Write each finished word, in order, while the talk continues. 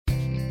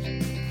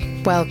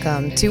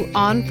Welcome to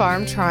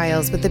On-Farm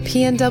Trials with the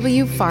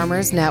PNW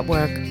Farmers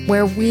Network,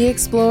 where we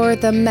explore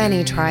the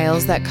many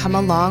trials that come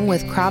along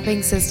with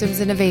cropping systems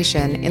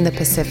innovation in the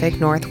Pacific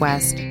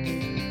Northwest.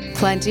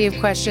 Plenty of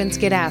questions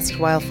get asked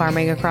while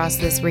farming across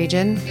this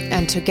region,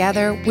 and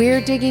together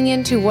we're digging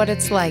into what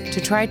it's like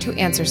to try to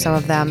answer some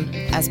of them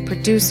as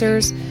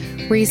producers,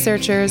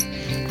 researchers,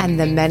 and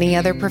the many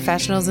other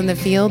professionals in the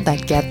field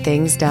that get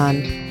things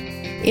done.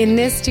 In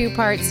this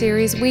two-part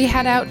series, we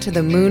head out to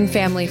the Moon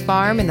family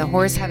farm in the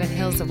Horse Heaven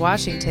Hills of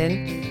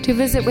Washington to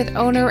visit with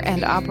owner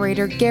and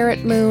operator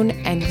Garett Moon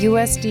and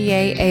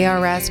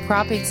USDA-ARS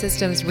Cropping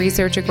Systems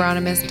Research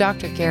Agronomist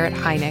Dr. Garett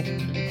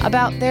Heineck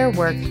about their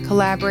work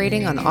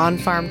collaborating on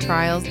farm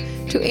trials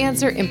to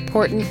answer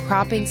important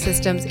cropping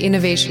systems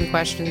innovation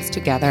questions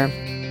together.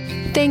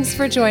 Thanks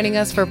for joining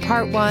us for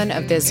part one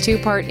of this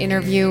two-part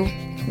interview.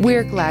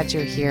 We're glad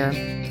you're here.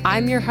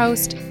 I'm your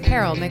host,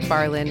 Carol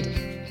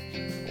McFarland.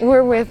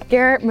 We're with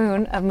Garett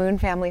Moon of Moon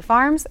Family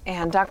Farms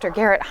and Dr.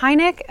 Garett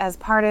Heineck as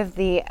part of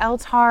the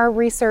LTAR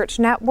Research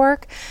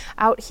Network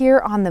out here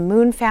on the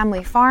Moon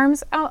Family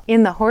Farms out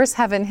in the Horse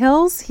Heaven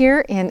Hills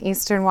here in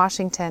Eastern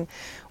Washington.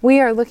 We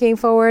are looking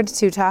forward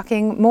to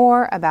talking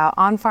more about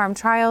on-farm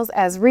trials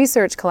as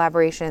research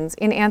collaborations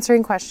in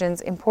answering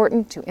questions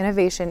important to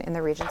innovation in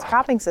the region's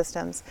cropping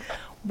systems.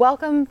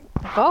 Welcome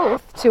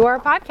both to our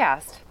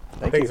podcast.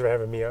 Thanks for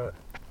having me on.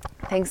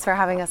 Thanks for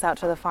having us out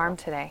to the farm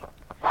today.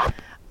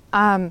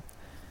 All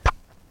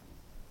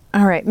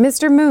right,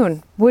 Mr.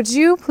 Moon, would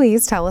you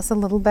please tell us a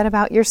little bit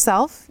about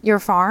yourself, your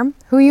farm,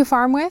 who you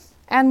farm with,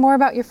 and more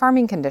about your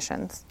farming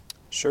conditions?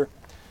 Sure.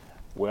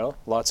 Well,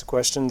 lots of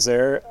questions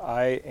there.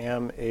 I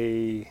am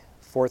a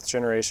fourth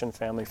generation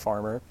family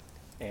farmer,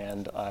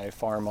 and I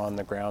farm on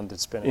the ground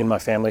that's been in my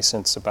family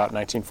since about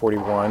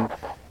 1941,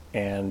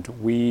 and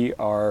we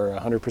are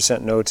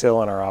 100%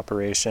 no-till in our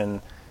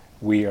operation.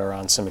 We are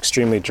on some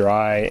extremely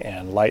dry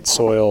and light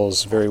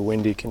soils, very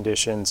windy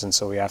conditions, and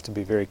so we have to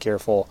be very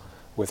careful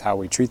with how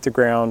we treat the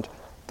ground.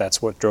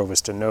 That's what drove us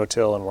to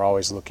no-till, and we're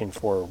always looking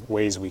for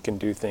ways we can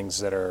do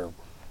things that are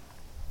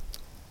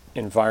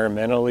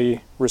environmentally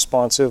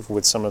responsive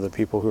with some of the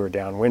people who are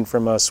downwind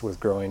from us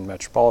with growing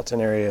metropolitan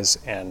areas,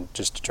 and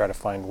just to try to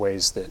find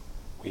ways that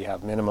we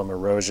have minimum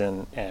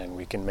erosion and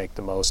we can make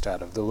the most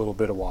out of the little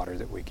bit of water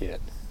that we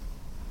get.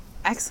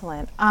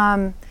 Excellent.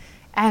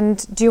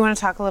 And do you want to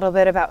talk a little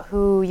bit about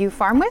who you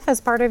farm with as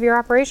part of your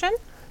operation?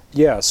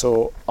 Yeah,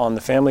 so on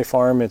the family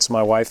farm, it's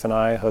my wife and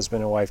I,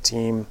 husband and wife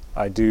team.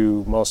 I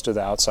do most of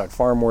the outside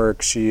farm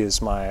work. She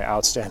is my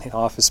outstanding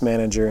office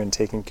manager and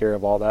taking care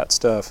of all that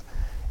stuff.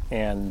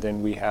 And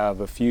then we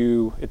have a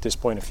few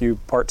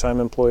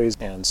part-time employees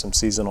and some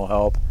seasonal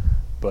help,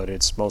 but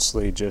it's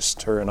mostly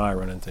just her and I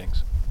running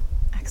things.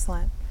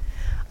 Excellent.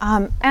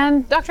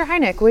 And Dr.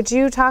 Heineck, would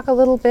you talk a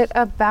little bit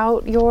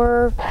about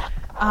your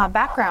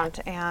background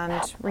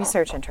and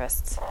research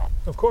interests?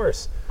 Of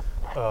course.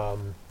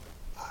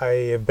 I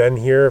have been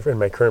here in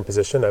my current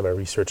position. I'm a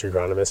research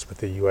agronomist with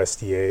the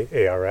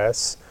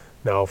USDA-ARS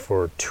now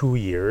for 2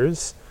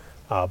 years.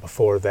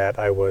 Before that,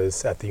 I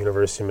was at the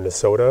University of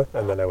Minnesota,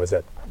 and then I was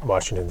at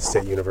Washington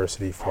State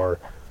University for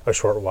a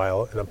short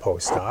while in a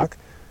postdoc.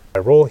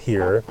 My role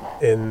here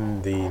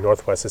in the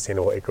Northwest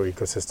Sustainable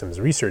Agroecosystems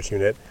Research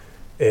Unit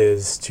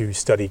is to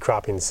study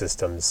cropping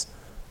systems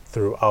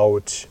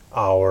throughout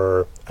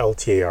our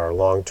LTAR,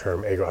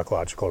 long-term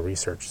agroecological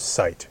research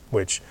site,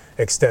 which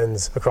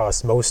extends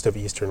across most of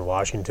eastern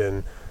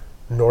Washington,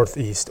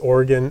 northeast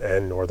Oregon,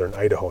 and northern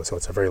Idaho. So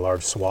it's a very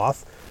large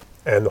swath.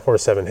 And the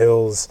Horse Heaven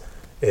Hills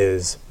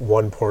is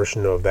one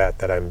portion of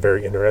that I'm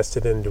very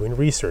interested in doing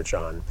research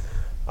on.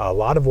 A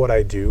lot of what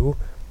I do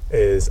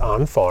is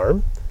on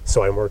farm,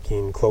 so I'm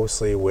working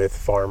closely with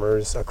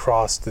farmers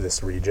across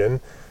this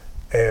region.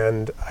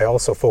 And I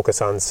also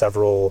focus on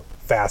several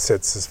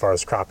facets as far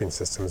as cropping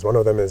systems. One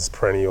of them is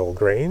perennial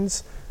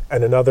grains,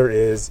 and another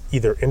is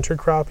either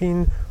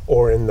intercropping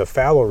or in the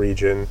fallow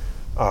region,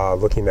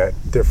 looking at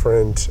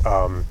different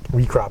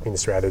recropping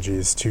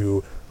strategies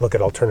to look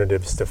at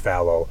alternatives to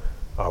fallow,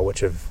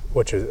 which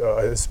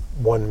is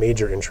one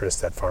major interest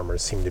that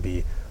farmers seem to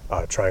be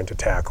trying to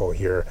tackle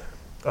here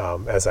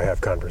as I have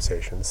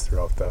conversations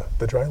throughout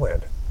the dry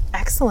land.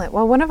 Excellent.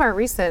 Well, one of our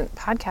recent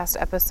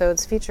podcast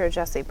episodes featured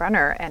Jesse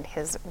Brenner and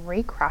his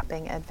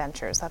recropping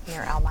adventures up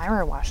near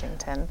Elmira,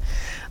 Washington.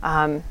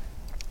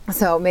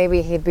 So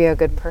maybe he'd be a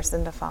good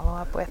person to follow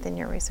up with in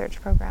your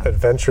research program.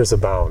 Adventures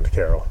abound,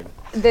 Carol.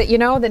 The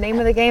name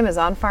of the game is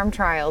on-farm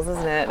trials,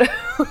 isn't it?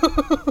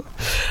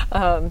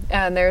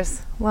 And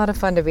there's a lot of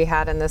fun to be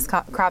had in this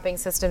cropping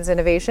systems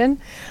innovation.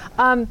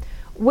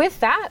 With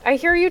that, I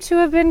hear you two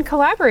have been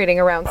collaborating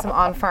around some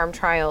on-farm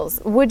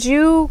trials. Would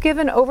you give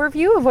an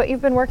overview of what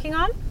you've been working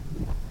on?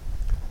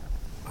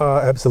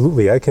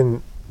 Absolutely. I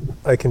can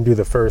do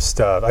the first,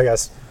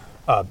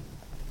 kind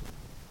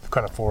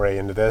of foray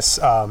into this.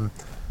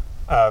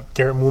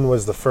 Garett Moon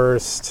was the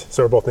first,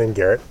 so we're both named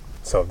Garett,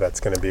 so that's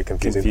going to be a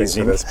confusing thing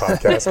for this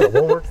podcast, but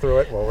we'll work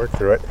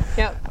through it.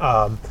 Yep.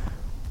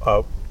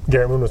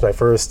 Garett Moon was my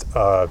first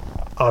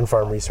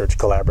on-farm research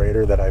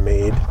collaborator that I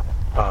made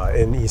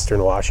in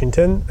eastern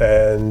Washington,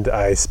 and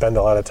I spend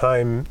a lot of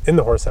time in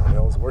the Horse Heaven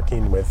Hills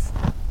working with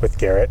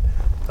Garrett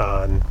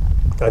on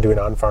doing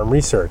on-farm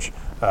research.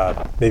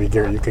 Maybe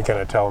Garrett, you could kind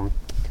of tell him,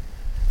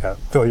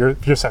 fill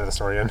your side of the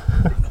story in.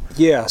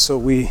 Yeah, so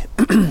we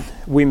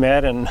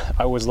met, and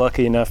I was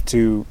lucky enough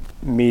to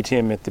meet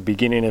him at the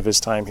beginning of his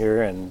time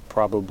here, and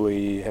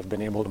probably have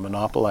been able to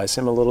monopolize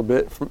him a little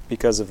bit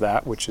because of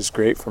that, which is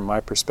great from my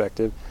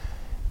perspective.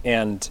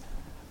 And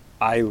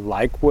I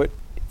like what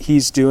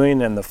he's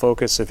doing and the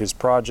focus of his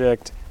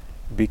project,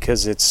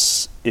 because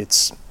it's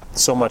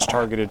so much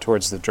targeted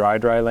towards the dry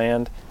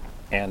land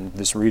and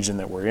this region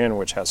that we're in,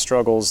 which has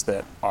struggles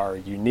that are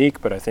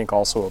unique, but I think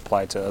also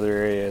apply to other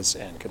areas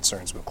and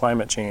concerns with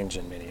climate change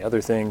and many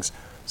other things.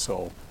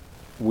 So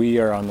we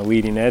are on the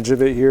leading edge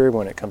of it here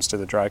when it comes to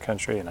the dry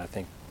country, and I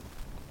think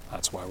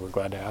that's why we're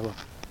glad to have him.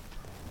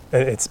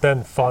 And it's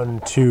been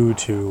fun too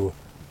to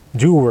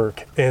do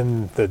work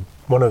in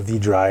one of the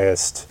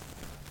driest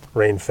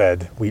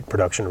rain-fed wheat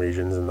production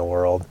regions in the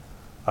world,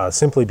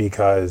 simply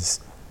because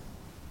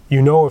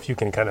if you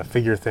can kind of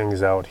figure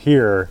things out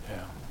here,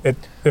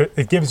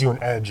 it gives you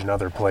an edge in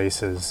other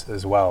places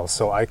as well.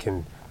 So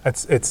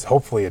it's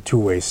hopefully a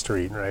two-way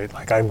street, right?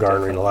 Like I'm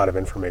garnering a lot of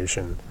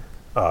information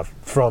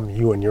from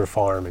you and your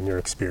farm and your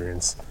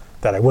experience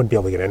that I wouldn't be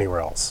able to get anywhere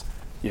else.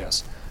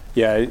 Yes.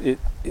 Yeah,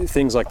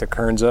 things like the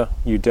Kernza,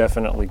 you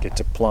definitely get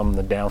to plumb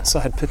the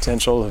downside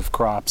potential of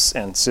crops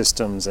and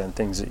systems and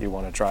things that you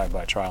want to try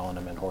by trialing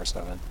them in Horse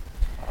Heaven.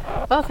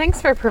 Well,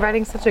 thanks for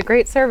providing such a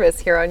great service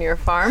here on your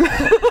farm.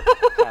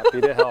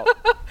 Happy to help.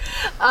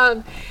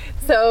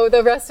 So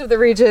the rest of the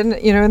region,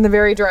 in the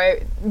very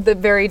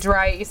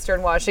dry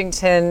eastern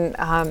Washington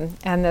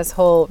and this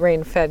whole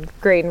rain-fed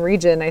grain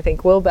region, I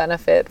think will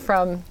benefit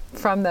from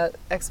the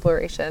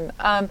exploration.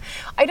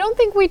 I don't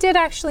think we did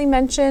actually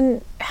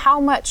mention how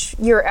much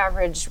your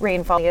average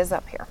rainfall is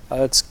up here.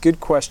 It's a good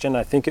question.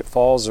 I think it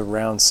falls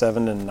around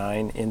 7 to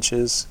 9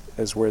 inches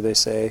is where they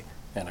say.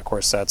 And of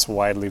course that's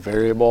widely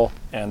variable,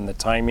 and the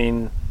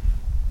timing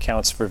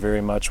counts for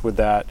very much with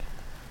that.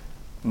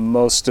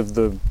 Most of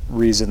the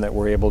reason that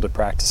we're able to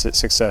practice it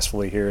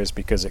successfully here is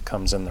because it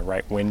comes in the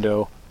right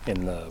window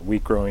in the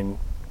wheat growing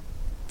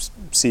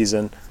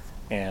season,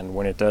 and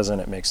when it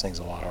doesn't, it makes things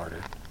a lot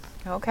harder.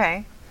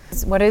 Okay.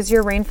 What is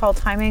your rainfall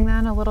timing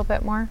then, a little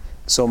bit more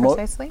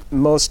precisely?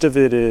 Most of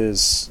it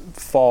is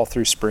fall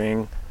through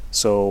spring.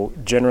 So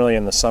generally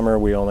in the summer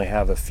we only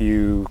have a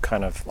few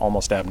kind of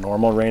almost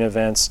abnormal rain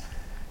events,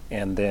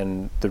 and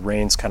then the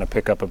rains kind of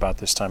pick up about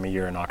this time of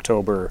year in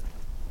October.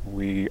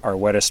 Our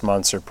wettest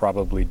months are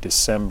probably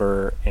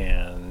December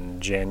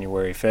and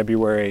January,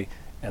 February,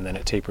 and then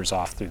it tapers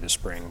off through the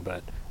spring.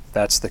 But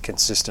that's the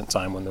consistent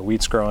time when the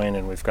wheat's growing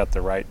and we've got the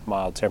right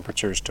mild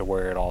temperatures to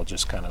where it all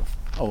just kind of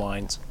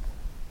aligns.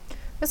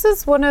 This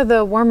is one of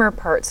the warmer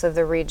parts of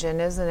the region,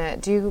 isn't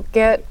it? Do you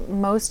get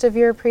most of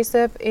your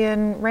precip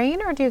in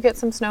rain, or do you get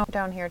some snow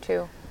down here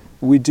too?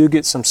 We do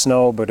get some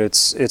snow, but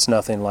it's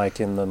nothing like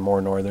in the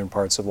more northern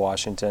parts of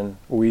Washington.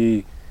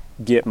 We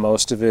get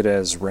most of it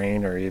as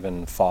rain or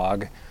even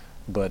fog,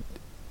 but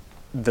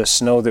the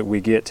snow that we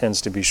get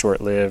tends to be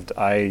short-lived.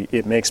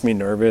 It makes me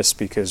nervous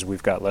because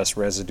we've got less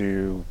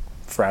residue,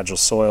 fragile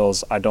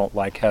soils. I don't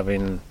like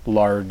having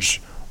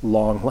large,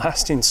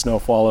 long-lasting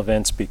snowfall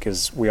events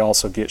because we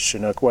also get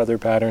Chinook weather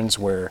patterns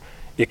where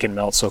it can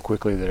melt so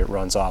quickly that it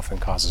runs off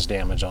and causes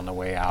damage on the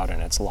way out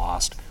and it's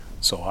lost.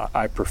 So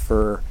I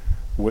prefer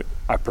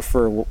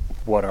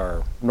what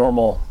our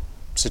normal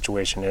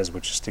situation is,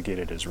 which is to get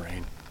it as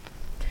rain.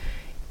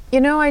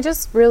 I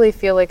just really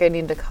feel like I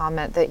need to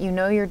comment that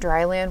your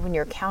dry land when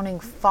you're counting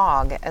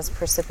fog as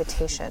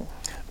precipitation.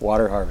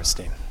 Water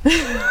harvesting.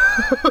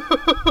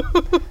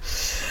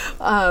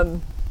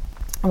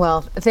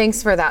 Well,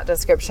 thanks for that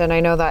description. I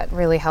know that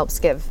really helps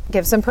give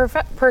some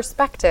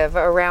perspective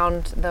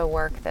around the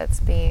work that's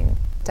being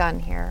done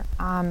here.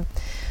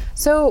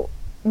 So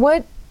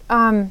what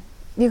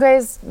you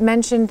guys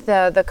mentioned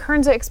the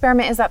Kernza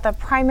experiment. Is that the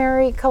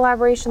primary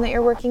collaboration that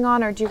you're working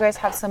on, or do you guys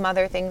have some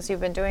other things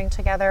you've been doing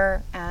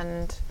together?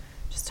 And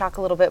just talk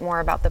a little bit more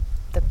about the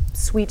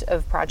suite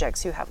of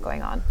projects you have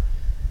going on.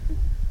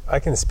 I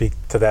can speak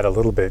to that a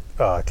little bit,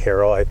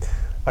 Carol.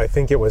 I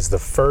think it was the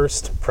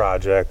first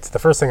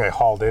thing I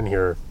hauled in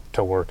here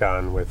to work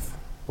on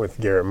with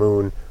Garrett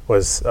Moon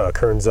was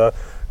Kernza.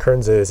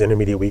 Kernza is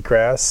intermediate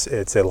wheatgrass.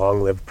 It's a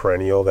long-lived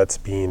perennial that's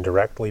being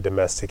directly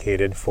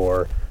domesticated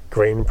for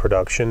grain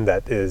production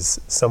that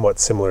is somewhat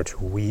similar to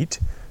wheat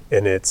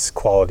in its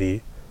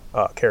quality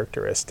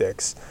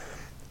characteristics.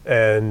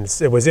 And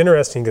it was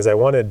interesting because I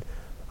wanted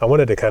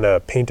to kind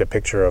of paint a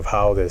picture of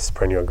how this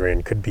perennial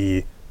grain could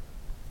be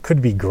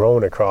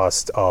grown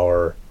across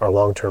our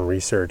long-term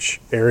research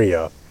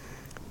area.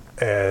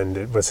 And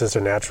it was just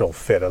a natural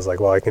fit. I was like,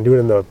 well, I can do it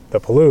in the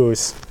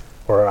Palouse,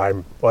 where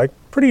I'm like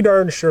pretty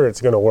darn sure it's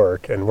going to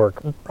work and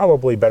work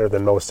probably better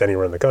than most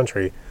anywhere in the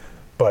country.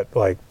 But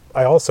like,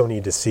 I also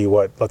need to see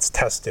let's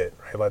test it,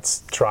 right?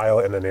 Let's trial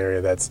it in an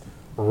area that's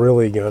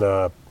really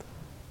gonna,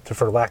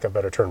 for lack of a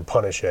better term,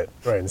 punish it,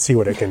 right? And see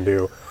what it can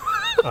do.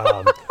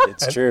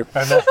 It's true.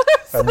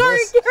 Sorry,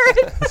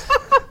 Garrett.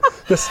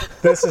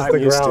 This is I'm the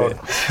used to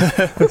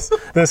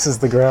ground. This is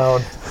the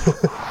ground.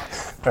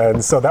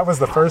 And so that was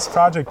the first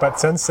project, but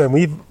since then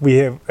we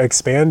have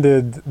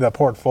expanded the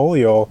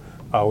portfolio.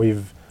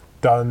 We've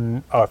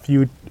done a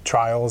few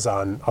trials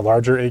on a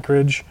larger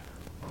acreage,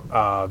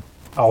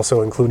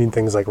 also including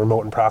things like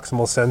remote and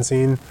proximal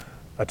sensing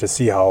to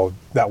see how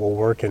that will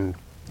work in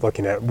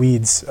looking at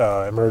weeds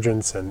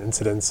emergence and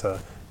incidence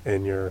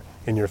in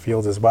your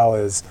fields, as well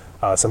as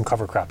some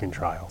cover cropping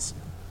trials.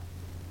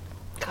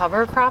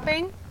 Cover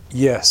cropping?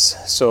 Yes.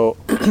 So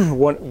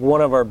one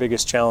of our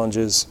biggest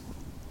challenges,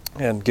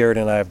 and Garrett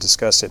and I have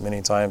discussed it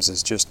many times,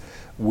 is just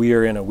we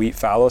are in a wheat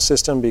fallow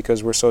system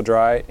because we're so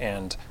dry,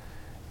 and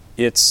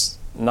it's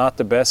not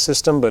the best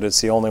system, but it's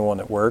the only one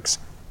that works.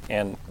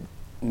 And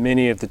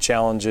many of the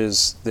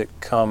challenges that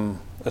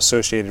come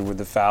associated with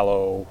the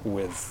fallow,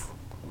 with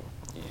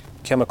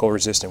chemical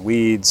resistant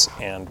weeds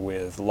and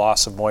with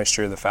loss of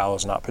moisture, the fallow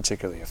is not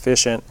particularly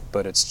efficient,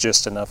 but it's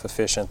just enough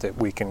efficient that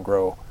we can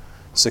grow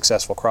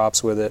successful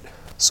crops with it.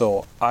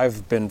 So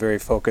I've been very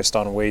focused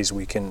on ways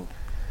we can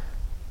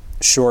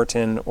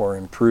shorten or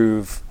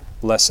improve,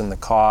 lessen the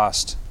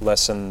cost,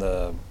 lessen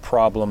the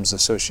problems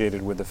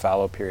associated with the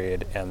fallow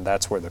period, and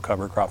that's where the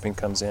cover cropping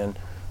comes in.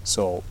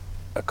 So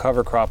a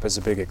cover crop is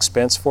a big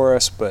expense for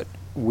us, but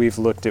we've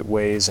looked at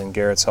ways, and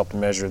Garrett's helped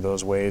measure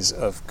those ways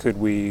of, could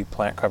we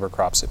plant cover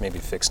crops that maybe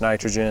fix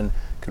nitrogen?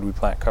 Could we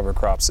plant cover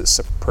crops that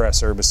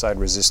suppress herbicide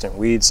resistant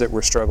weeds that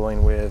we're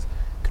struggling with?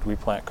 Could we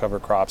plant cover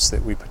crops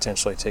that we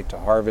potentially take to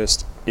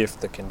harvest if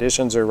the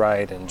conditions are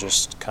right, and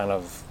just kind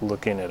of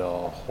looking at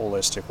a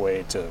holistic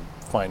way to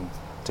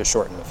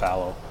shorten the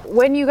fallow.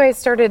 When you guys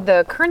started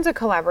the Kernza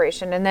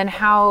collaboration, and then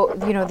how,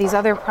 these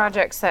other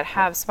projects that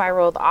have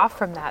spiraled off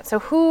from that. So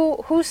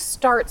who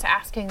starts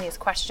asking these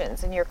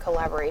questions in your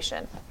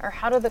collaboration? Or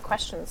how do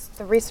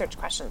the research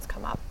questions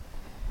come up?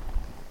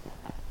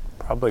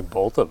 Probably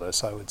both of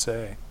us, I would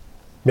say.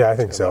 Yeah, I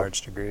think to so. a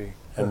large degree.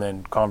 And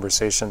then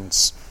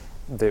conversations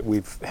that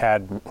we've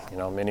had,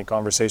 many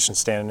conversations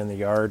standing in the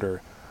yard,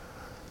 or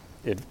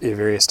at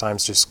various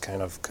times just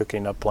kind of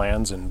cooking up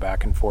plans and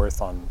back and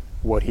forth on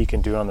what he can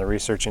do on the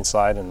researching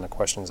side and the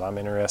questions I'm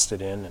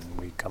interested in, and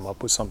we come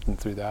up with something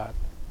through that.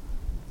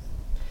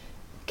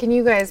 Can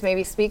you guys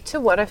maybe speak to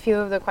what a few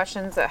of the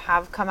questions that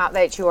have come out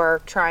that you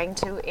are trying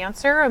to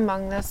answer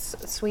among this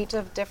suite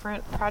of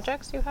different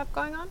projects you have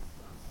going on?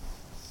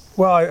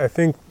 Well, I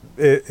think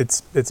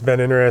it's been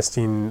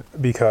interesting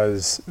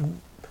because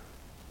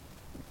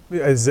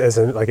as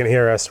an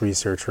ARS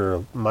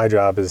researcher, my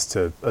job is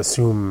to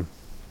assume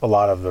a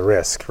lot of the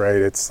risk, right?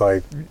 It's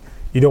like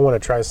you don't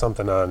want to try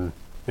something on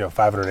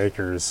 500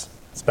 acres.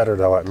 It's better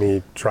to let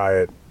me try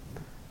it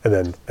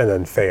and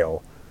then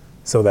fail.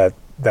 So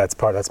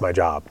that's my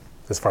job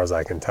as far as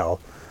I can tell.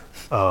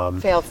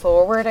 Fail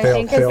forward, I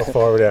think. Fail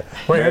forward. Yeah.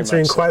 We're Very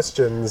answering much so.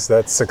 questions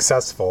that's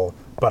successful,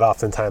 but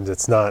oftentimes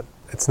it's not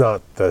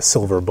the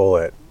silver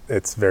bullet.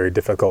 It's very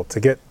difficult to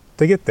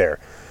get there.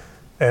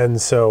 And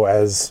so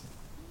as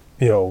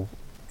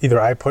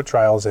either I put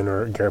trials in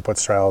or Garrett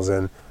puts trials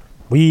in,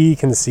 we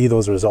can see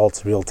those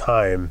results real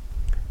time,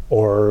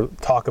 or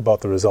talk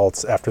about the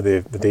results after the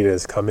data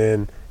has come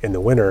in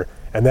the winter,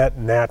 and that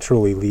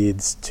naturally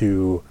leads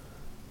to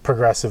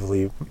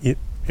progressively,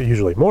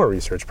 usually more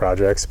research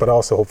projects, but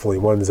also hopefully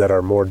ones that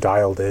are more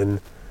dialed in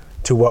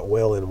to what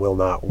will and will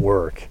not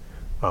work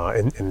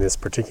in this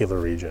particular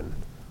region.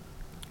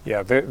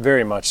 Yeah, very,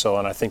 very much so,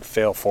 and I think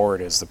fail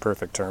forward is the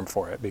perfect term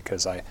for it,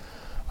 because I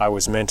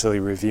was mentally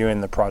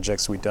reviewing the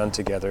projects we'd done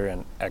together,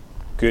 and a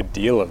good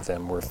deal of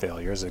them were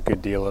failures. A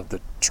good deal of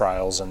the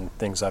trials and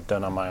things I've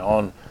done on my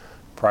own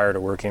prior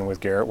to working with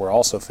Garrett were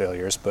also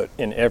failures, but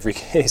in every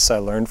case I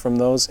learned from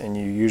those, and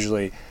you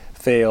usually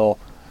fail,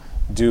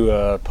 do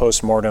a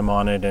post-mortem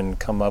on it, and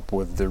come up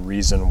with the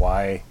reason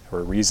why,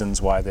 or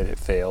reasons why that it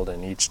failed,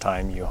 and each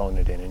time you hone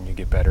it in and you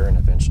get better, and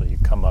eventually you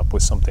come up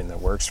with something that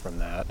works from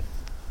that.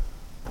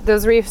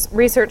 Those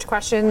research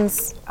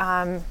questions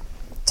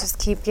just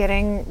keep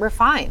getting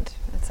refined,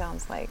 it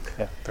sounds like.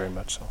 Yeah, very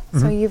much so.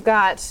 So you've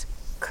got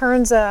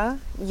Kernza,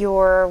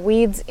 your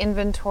weeds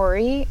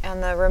inventory,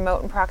 and the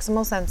remote and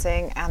proximal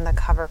sensing, and the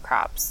cover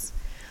crops.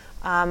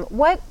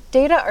 What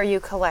data are you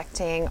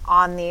collecting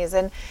on these?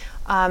 And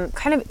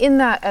kind of in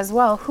that as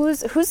well,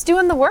 who's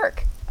doing the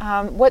work?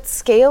 What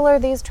scale are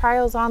these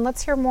trials on?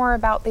 Let's hear more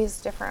about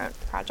these different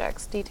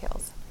projects,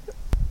 details.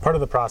 Part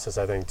of the process,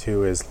 I think,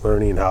 too, is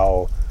learning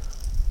how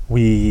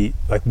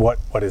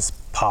what is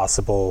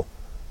possible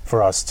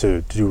for us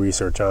to do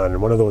research on.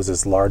 And one of those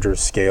is larger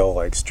scale,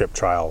 like strip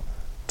trial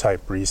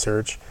type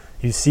research.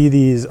 You see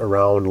these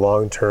around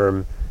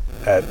long-term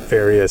at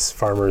various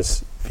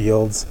farmers'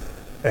 fields,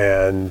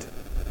 and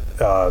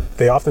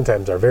they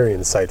oftentimes are very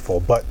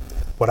insightful. But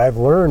what I've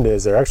learned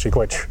is they're actually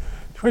quite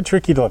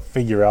tricky to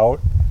figure out,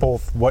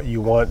 both what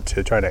you want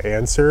to try to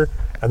answer,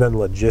 and then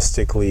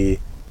logistically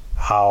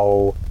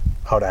how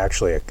to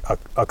actually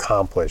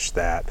accomplish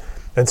that.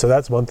 And so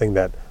that's one thing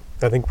that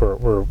I think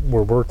we're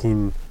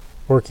working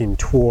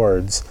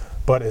towards.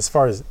 But as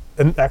far as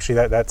and actually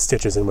that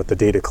stitches in with the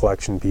data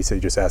collection piece that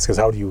you just asked, because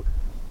how do you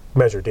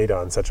measure data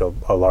on such a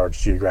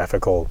large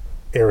geographical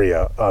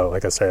area,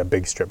 like a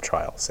big strip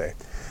trial, say.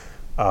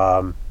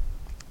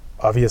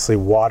 Obviously,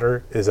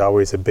 water is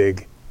always a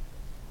big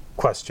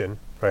question,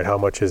 right? How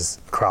much does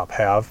a crop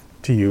have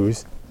to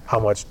use? How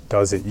much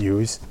does it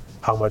use?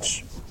 How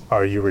much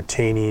are you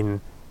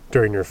retaining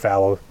during your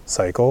fallow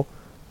cycle?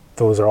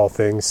 Those are all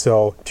things.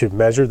 So to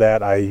measure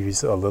that, I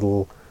use a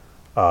little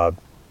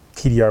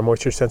TDR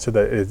moisture sensor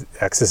that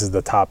accesses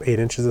the top 8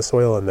 inches of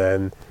soil, and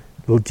then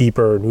little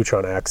deeper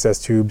neutron access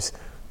tubes,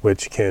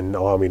 which can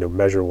allow me to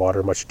measure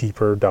water much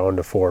deeper, down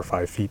to 4 or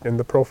 5 feet in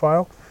the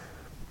profile.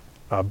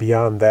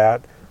 Beyond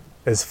that,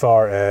 as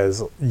far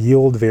as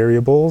yield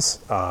variables,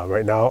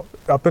 right now,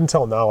 up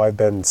until now, I've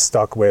been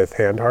stuck with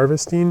hand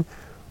harvesting,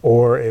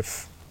 or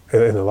if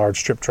in a large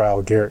strip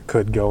trial, Garrett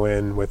could go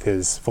in with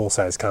his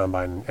full-size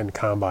combine and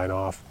combine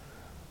off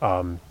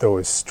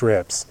those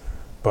strips.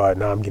 But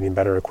now I'm getting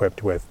better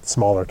equipped with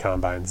smaller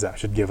combines that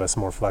should give us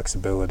more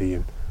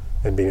flexibility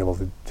and being able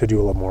to do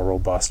a little more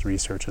robust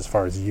research as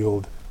far as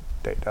yield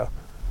data.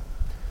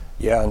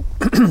 Yeah,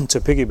 and to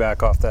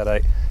piggyback off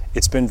that,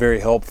 it's been very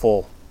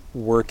helpful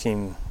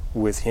working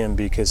with him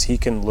because he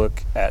can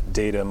look at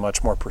data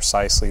much more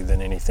precisely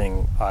than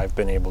anything I've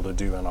been able to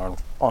do in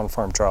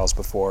on-farm trials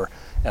before.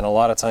 And a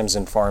lot of times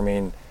in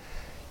farming,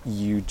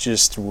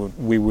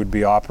 we would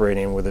be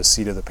operating with a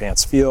seat of the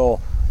pants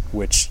feel,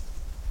 which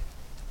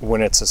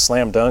when it's a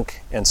slam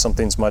dunk and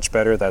something's much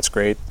better, that's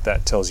great.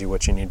 That tells you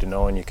what you need to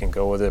know and you can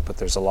go with it. But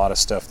there's a lot of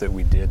stuff that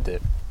we did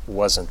that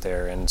wasn't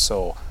there. And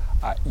so,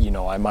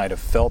 I might have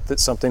felt that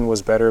something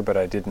was better, but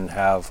I didn't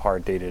have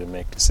hard data to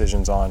make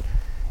decisions on.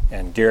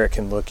 And Garrett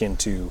can look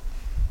into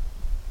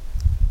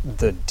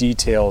the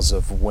details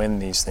of when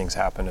these things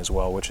happen as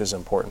well, which is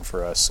important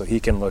for us. So he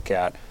can look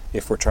at,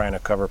 if we're trying to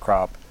cover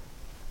crop,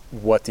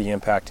 what the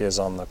impact is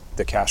on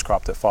the cash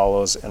crop that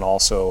follows, and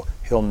also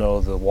he'll know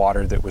the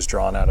water that was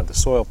drawn out of the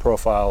soil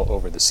profile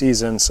over the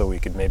season, so we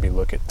could maybe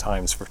look at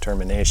times for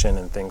termination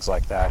and things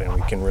like that, and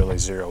we can really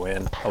zero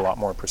in a lot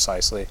more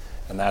precisely,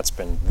 and that's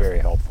been very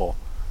helpful.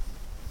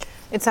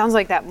 It sounds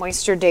like that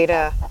moisture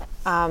data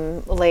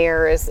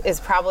layer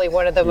is probably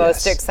one of the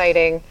most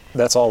exciting.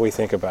 That's all we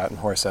think about in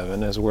Horse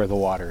Heaven is where the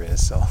water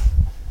is. So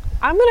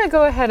I'm going to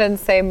go ahead and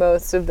say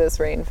most of this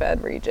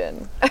rain-fed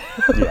region.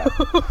 Yeah.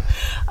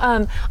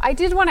 I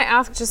did want to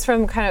ask, just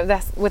from kind of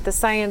this, with the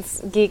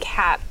science geek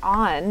hat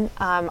on,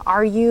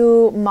 are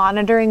you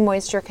monitoring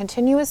moisture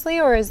continuously,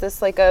 or is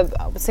this like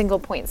a single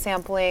point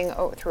sampling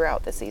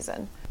throughout the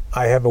season?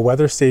 I have a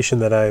weather station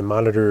that I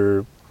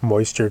monitor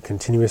moisture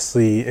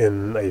continuously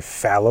in a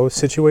fallow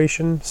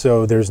situation,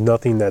 so there's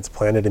nothing that's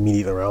planted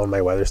immediately around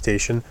my weather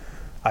station.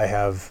 I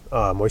have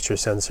moisture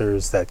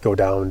sensors that go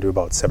down to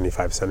about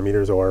 75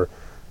 centimeters, or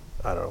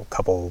I don't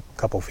know,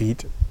 couple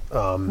feet.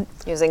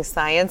 Using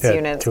science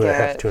units, two and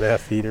a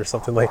half feet or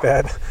something like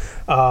that.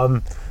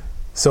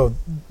 So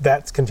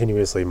that's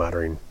continuously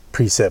monitoring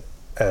precip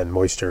and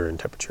moisture and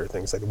temperature,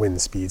 things like wind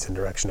speeds and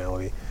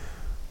directionality.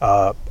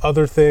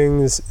 Other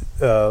things,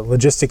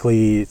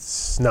 logistically,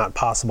 it's not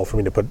possible for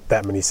me to put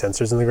that many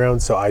sensors in the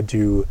ground, so I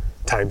do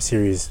time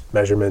series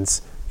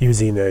measurements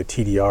using a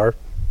TDR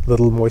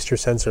little moisture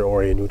sensor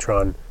or a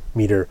neutron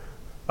meter,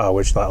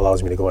 which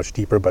allows me to go much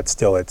deeper, but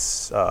still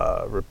it's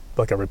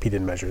like a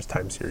repeated measures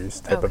time series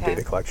type of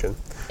data collection.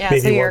 Yeah,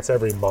 maybe so once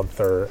every month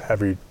or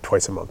every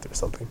twice a month or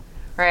something.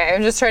 Right,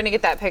 I'm just trying to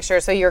get that picture.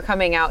 So you're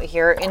coming out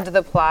here into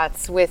the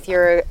plots with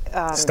your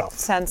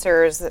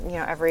sensors,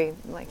 every,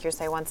 like you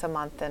say, once a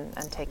month,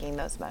 and taking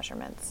those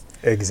measurements.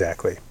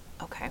 Exactly.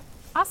 Okay,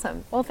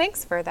 awesome. Well,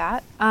 thanks for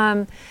that.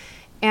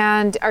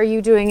 And are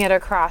you doing it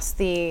across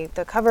the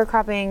cover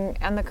cropping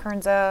and the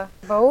Kernza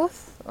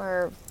both,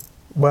 or?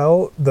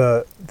 Well,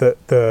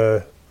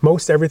 the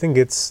most everything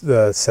gets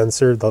the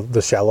sensor,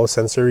 the shallow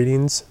sensor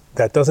readings.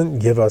 That doesn't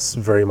give us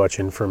very much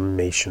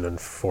information,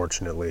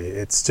 unfortunately.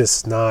 It's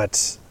just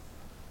not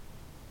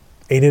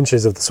 8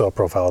 inches of the soil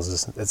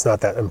profiles. It's not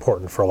that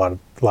important for a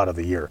lot of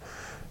the year.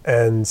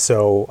 And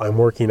so I'm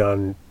working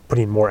on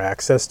putting more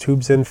access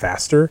tubes in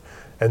faster.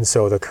 And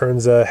so the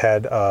Kernza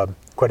had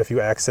quite a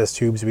few access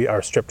tubes.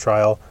 Our strip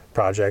trial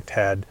project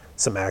had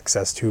some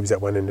access tubes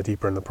that went into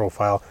deeper in the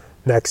profile.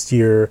 Next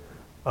year,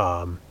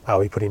 I'll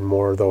be putting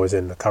more of those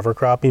in the cover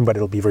cropping, but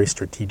it'll be very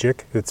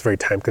strategic. It's very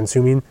time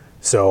consuming.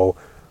 So,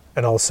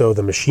 and also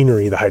the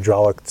machinery, the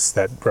hydraulics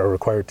that are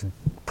required to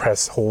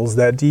press holes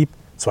that deep,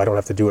 so I don't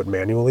have to do it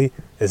manually,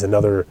 is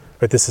another,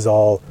 but this is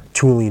all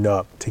tooling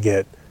up to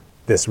get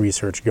this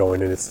research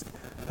going. And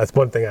that's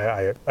one thing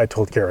I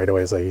told Garrett right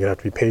away, is like, you're gonna have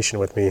to be patient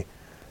with me.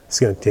 It's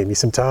gonna take me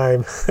some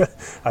time.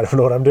 I don't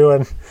know what I'm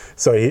doing.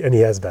 So he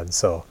has been,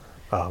 so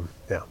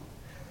yeah.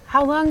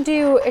 How long do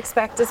you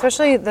expect,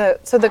 especially the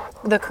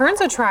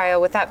Kernza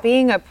trial, with that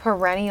being a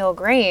perennial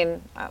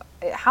grain,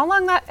 how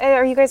long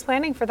are you guys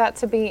planning for that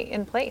to be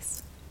in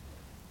place?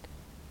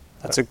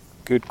 That's a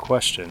good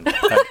question.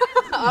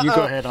 You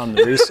go ahead on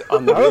the research.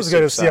 I was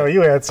going to see how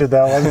you answered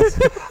that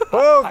one.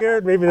 Well,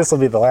 Garrett, maybe this will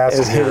be the last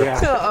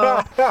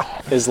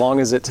one. As long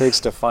as it takes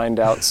to find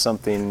out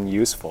something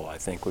useful, I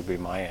think would be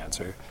my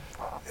answer.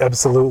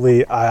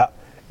 Absolutely.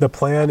 The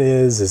plan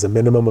is a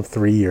minimum of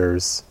 3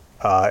 years,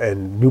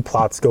 and new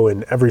plots go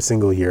in every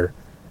single year,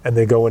 and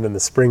they go in the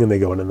spring and they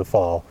go in the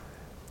fall.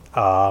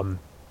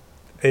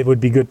 It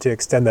would be good to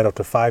extend that up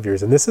to 5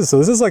 years. And this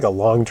is like a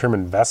long-term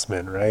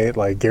investment, right?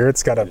 Like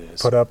Garrett's got to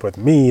put up with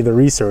me, the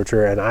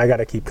researcher, and I got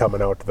to keep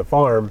coming out to the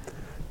farm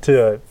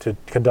to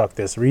conduct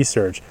this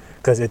research,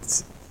 because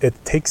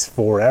it takes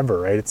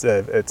forever, right?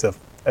 It's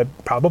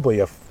probably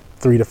a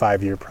 3 to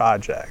 5 year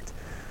project.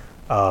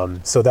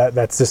 So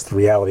that's just the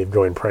reality of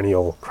growing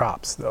perennial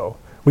crops, though.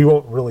 We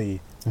won't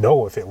really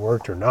know if it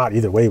worked or not.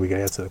 Either way, we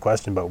can answer the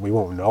question, but we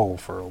won't know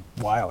for a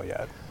while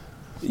yet.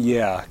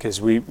 Yeah,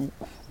 because we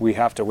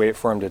have to wait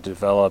for them to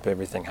develop.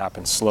 Everything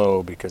happens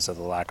slow because of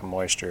the lack of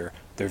moisture.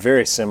 They're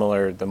very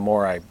similar. The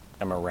more I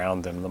am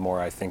around them, the more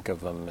I think of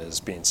them as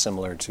being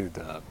similar to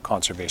the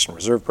Conservation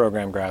Reserve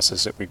Program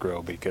grasses that we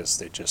grow, because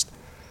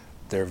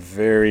they're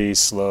very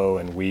slow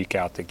and weak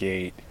out the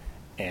gate,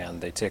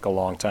 and they take a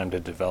long time to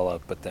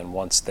develop. But then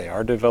once they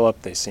are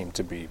developed, they seem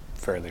to be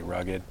fairly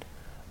rugged.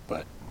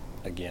 But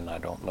again, I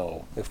don't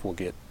know if we'll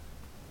get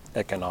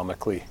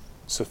economically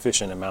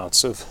sufficient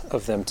amounts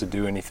of them to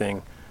do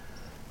anything.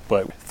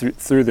 But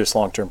through this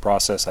long-term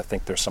process, I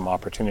think there's some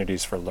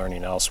opportunities for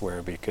learning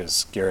elsewhere,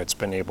 because Garrett's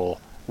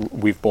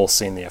we've both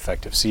seen the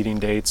effect of seeding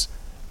dates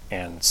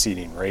and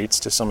seeding rates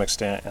to some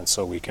extent, and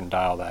so we can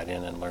dial that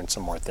in and learn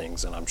some more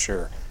things. And I'm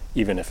sure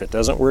even if it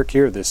doesn't work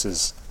here, this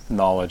is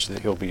knowledge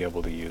that he'll be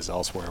able to use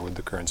elsewhere with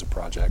the Kernza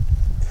project.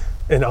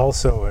 And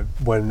also,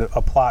 when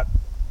a plot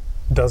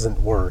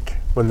doesn't work,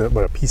 when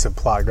a piece of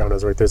plot ground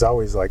doesn't work, there's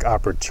always like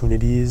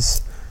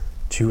opportunities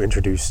to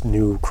introduce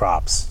new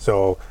crops.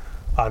 So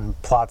on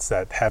plots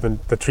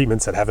the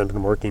treatments that haven't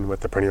been working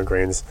with the perennial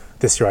grains,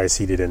 this year I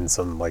seeded in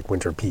some like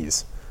winter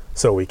peas.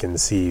 So we can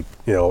see,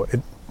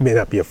 it may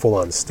not be a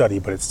full-on study,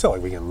 but it's still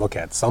like we can look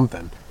at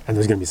something, and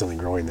there's going to be something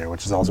growing there,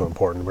 which is also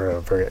important. We're in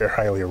a very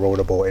highly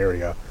erodible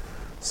area.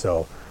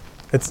 So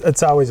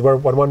it's always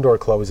when one door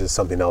closes,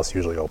 something else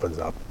usually opens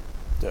up.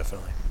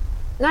 Definitely.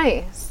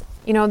 Nice.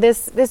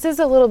 This is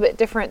a little bit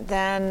different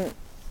than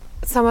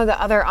some of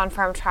the other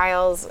on-farm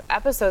trials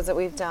episodes that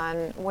we've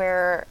done,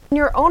 where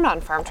your own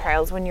on-farm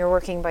trials, when you're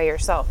working by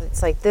yourself,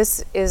 it's like,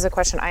 this is a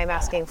question I'm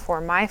asking for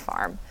my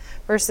farm,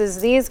 versus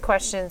these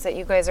questions that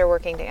you guys are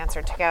working to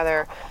answer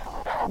together.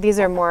 These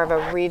are more of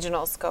a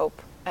regional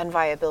scope and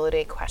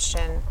viability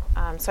question.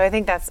 So I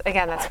think that's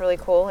really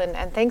cool,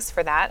 and thanks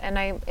for that. And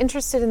I'm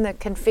interested in the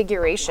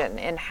configuration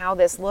and how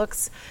this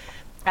looks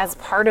as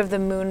part of the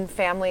Moon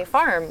family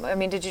farm. I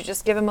mean, did you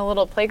just give him a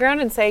little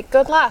playground and say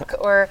good luck,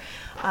 or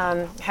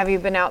have you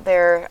been out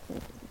there,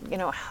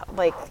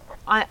 like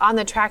on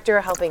the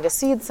tractor helping to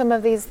seed some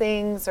of these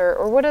things,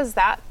 or what does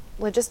that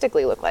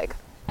logistically look like?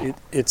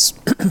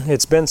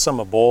 It's been some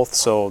of both.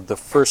 So the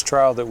first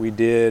trial that we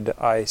did,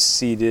 I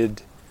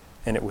seeded,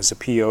 and it was a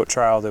pea oat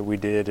trial that we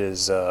did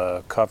as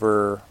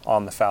cover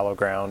on the fallow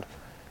ground.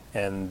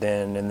 And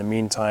then in the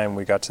meantime,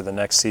 we got to the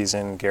next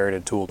season. Garrett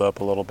had tooled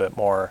up a little bit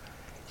more.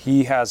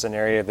 He has an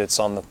area that's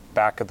on the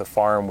back of the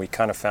farm. We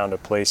kind of found a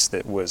place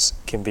that was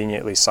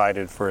conveniently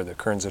sited for the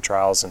Kernza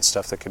trials and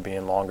stuff that could be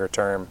in longer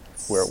term,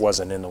 where it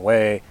wasn't in the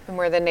way. And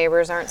where the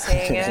neighbors aren't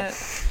seeing it.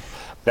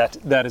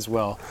 That as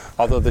well.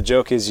 Although the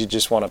joke is you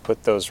just want to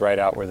put those right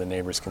out where the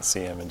neighbors can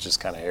see them and just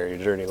kind of air your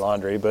dirty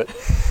laundry. But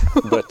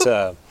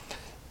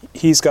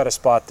he's got a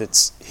spot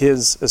that's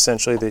his,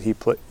 essentially, that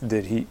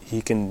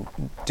he can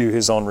do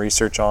his own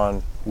research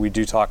on. We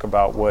do talk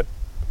about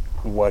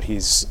what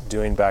he's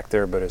doing back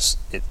there, but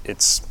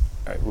it's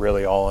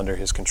really all under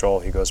his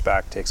control. He goes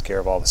back, takes care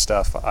of all the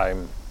stuff.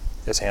 I'm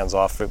as hands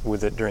off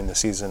with it during the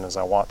season as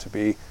I want to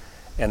be.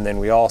 And then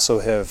we also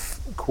have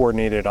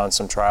coordinated on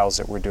some trials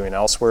that we're doing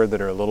elsewhere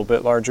that are a little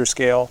bit larger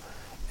scale.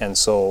 And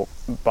so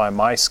by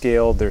my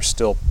scale, they're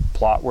still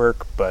plot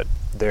work, but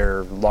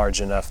they're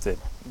large enough that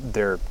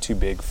they're too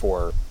big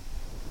for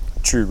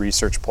true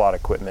research plot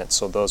equipment.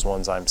 So those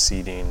ones I'm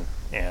seeding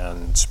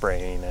and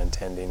spraying and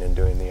tending and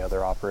doing the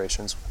other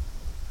operations.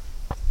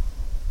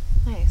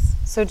 Nice.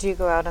 So do you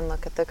go out and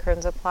look at the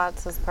Kernza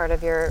plots as part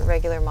of your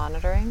regular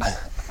monitoring?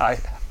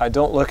 I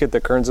don't look at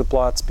the Kernza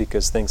plots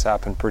because things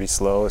happen pretty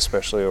slow,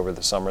 especially over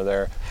the summer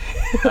there.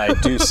 I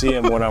do see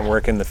them when I'm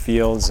working the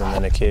fields, and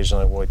then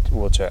occasionally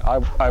we'll check.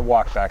 I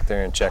walk back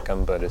there and check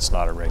them, but it's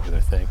not a regular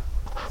thing.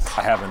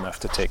 I have enough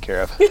to take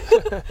care of.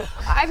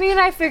 I mean,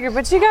 I figured,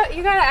 but you got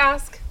to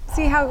ask.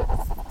 See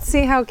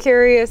how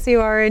curious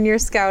you are in your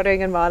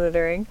scouting and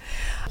monitoring.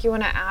 You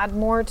want to add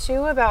more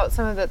too about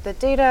some of the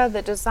data,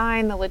 the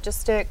design, the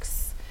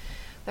logistics,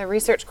 the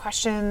research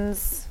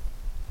questions?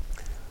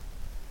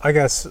 I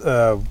guess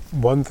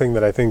one thing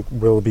that I think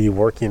we'll be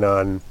working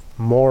on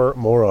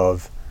more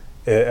of,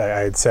 I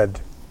had said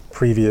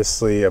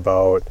previously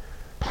about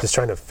just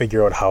trying to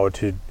figure out how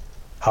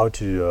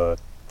to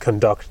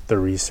conduct the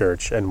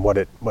research and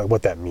what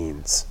that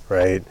means,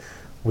 right?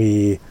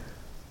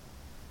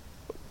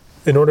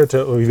 in order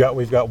to,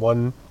 we've got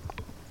one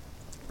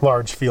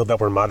large field that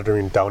we're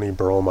monitoring downy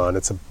brome on.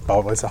 It's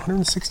about, it's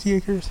 160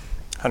 acres?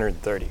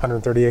 130.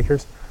 130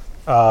 acres.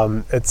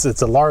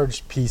 It's a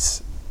large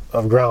piece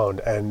of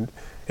ground, and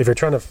if you're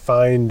trying to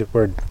find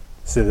where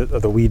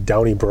the weed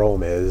downy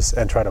brome is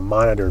and try to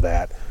monitor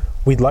that,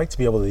 we'd like to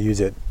be able to use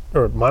it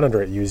or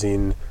monitor it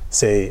using,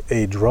 say,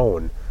 a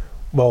drone.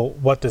 Well,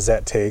 what does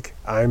that take?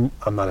 I'm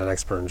not an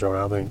expert in drone. I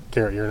don't think,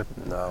 Garrett, you're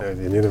No.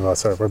 neither of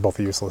us are. We're both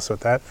useless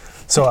with that.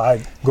 So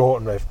I go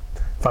out and I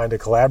find a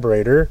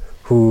collaborator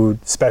who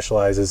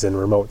specializes in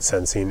remote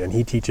sensing, and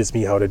he teaches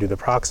me how to do the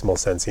proximal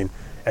sensing.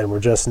 And we're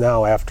just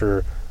now,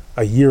 after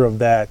a year of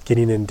that,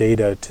 getting in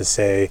data to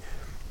say,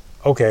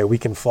 okay, we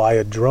can fly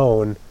a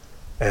drone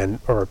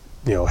or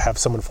have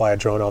someone fly a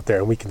drone out there,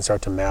 and we can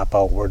start to map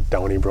out where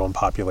downy brome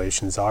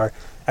populations are.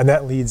 And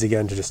that leads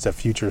again to just a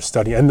future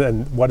study. And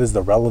then what is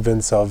the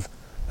relevance of,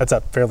 that's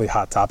a fairly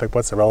hot topic,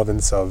 what's the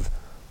relevance of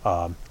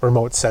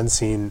remote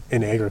sensing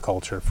in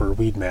agriculture for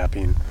weed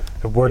mapping?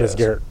 And where does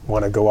Garrett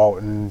want to go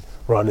out and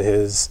run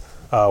his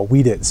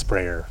weed it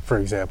sprayer, for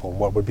example?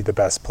 What would be the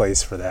best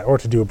place for that? Or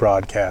to do a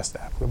broad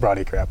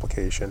acre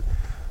application.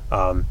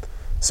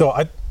 So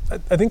I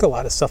think a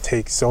lot of stuff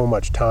takes so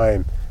much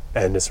time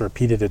and just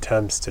repeated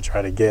attempts to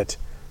try to get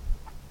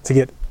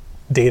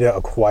data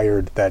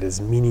acquired that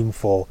is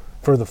meaningful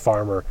for the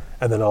farmer,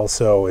 and then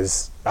also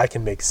I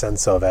can make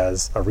sense of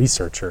as a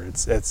researcher.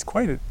 It's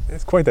quite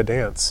the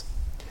dance.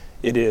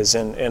 It is,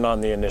 and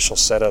on the initial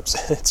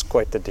setups, it's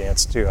quite the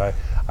dance too.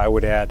 I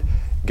would add,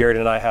 Garrett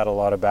and I had a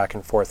lot of back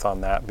and forth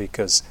on that,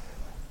 because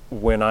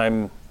when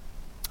I'm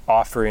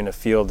offering a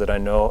field that I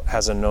know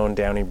has a known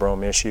downy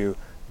brome issue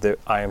that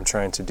I am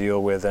trying to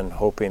deal with, and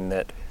hoping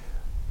that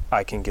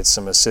I can get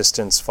some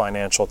assistance,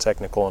 financial,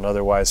 technical, and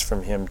otherwise,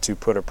 from him to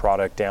put a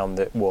product down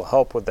that will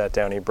help with that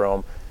downy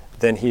brome,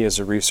 then he as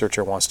a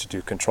researcher wants to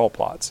do control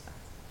plots.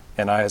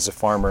 And I as a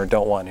farmer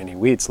don't want any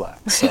weeds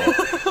left. So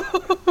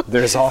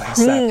there's always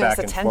that back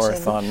and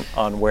forth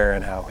on where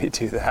and how we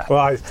do that. Well,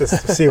 I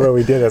just to see what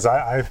we did is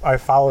I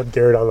followed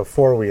Garrett on the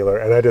four-wheeler,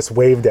 and I just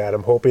waved at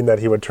him, hoping that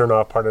he would turn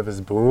off part of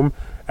his boom.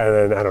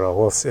 And then, I don't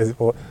know,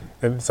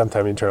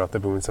 sometimes he'd turn off the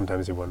boom, and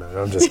sometimes he wouldn't.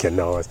 I'm just kidding.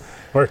 No, it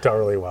worked out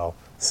really well.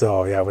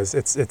 So yeah,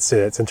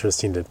 it's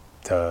interesting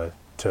to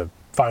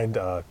find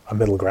a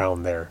middle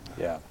ground there.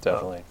 Yeah,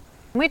 definitely.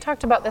 We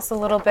talked about this a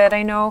little bit.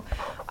 I know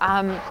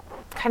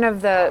kind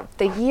of the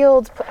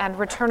yield and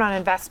return on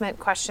investment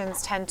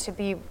questions tend to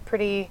be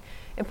pretty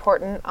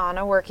important on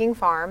a working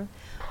farm.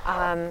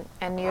 And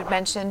you had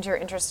mentioned your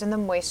interest in the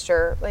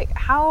moisture. Like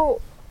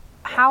how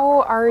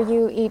are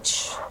you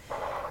each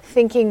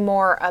thinking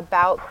more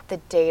about the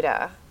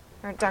data?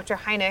 Or Dr.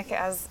 Heineck,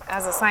 as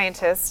a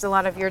scientist, a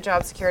lot of your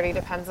job security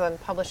depends on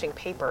publishing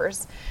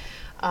papers.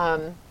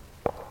 And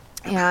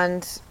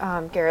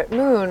Garrett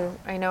Moon,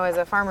 I know as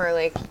a farmer,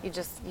 like you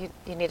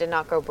need to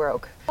not go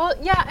broke. Well,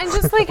 yeah, and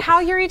just like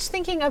how you're each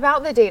thinking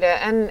about the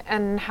data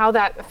and how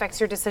that affects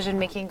your decision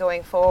making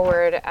going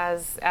forward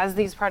as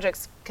these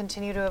projects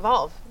continue to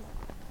evolve.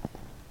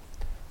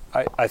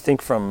 I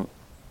think from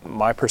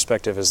my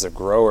perspective as the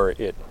grower,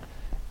 it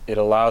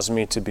allows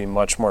me to be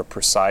much more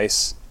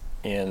precise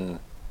in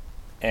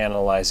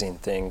analyzing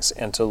things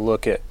and to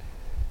look at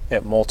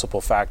multiple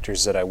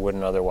factors that I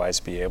wouldn't otherwise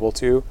be able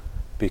to,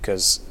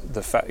 because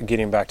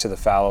getting back to the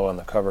fallow and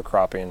the cover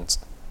cropping,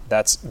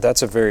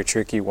 that's a very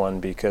tricky one,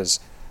 because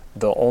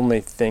the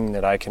only thing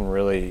that I can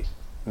really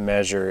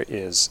measure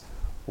is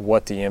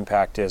what the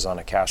impact is on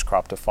a cash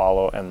crop to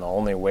fallow, and the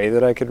only way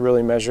that I could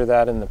really measure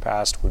that in the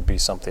past would be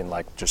something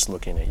like just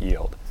looking at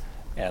yield,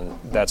 and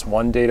that's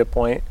one data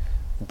point,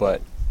 but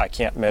I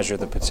can't measure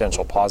the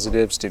potential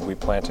positives. Did we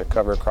plant a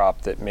cover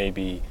crop that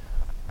maybe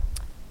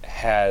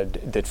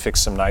that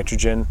fixed some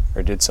nitrogen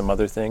or did some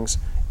other things?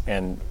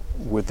 And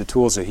with the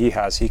tools that he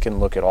has, he can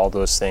look at all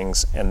those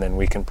things, and then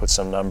we can put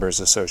some numbers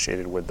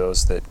associated with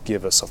those that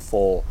give us a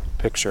full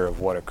picture of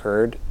what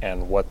occurred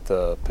and what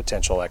the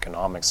potential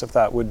economics of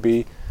that would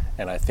be.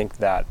 And I think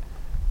that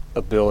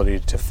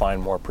ability to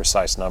find more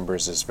precise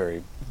numbers is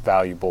very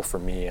valuable for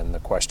me in the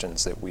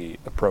questions that we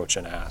approach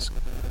and ask.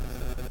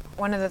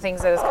 One of the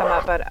things that has come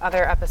up at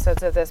other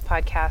episodes of this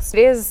podcast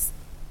is,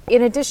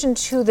 in addition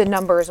to the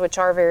numbers, which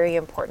are very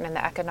important in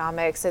the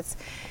economics, it's,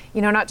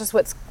 not just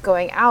what's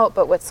going out,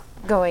 but what's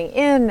going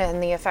in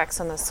and the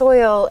effects on the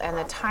soil and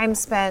the time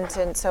spent.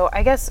 And so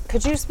I guess,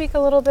 could you speak a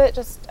little bit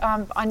just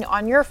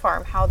on your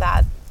farm, how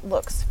that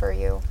looks for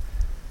you?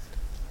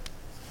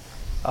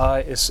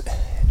 That's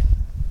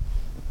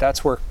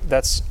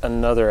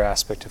another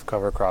aspect of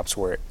cover crops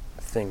where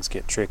things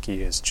get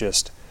tricky, is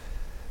just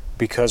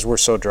because we're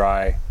so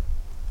dry,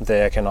 the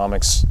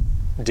economics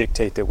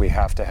dictate that we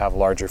have to have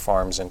larger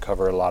farms and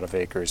cover a lot of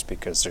acres,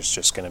 because there's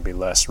just going to be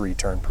less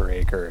return per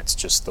acre. It's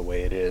just the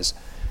way it is.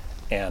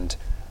 And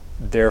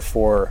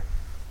therefore,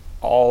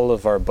 all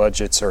of our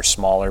budgets are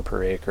smaller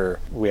per acre.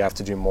 We have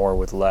to do more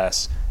with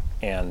less.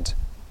 And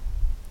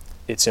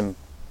it's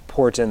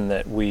important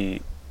that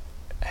we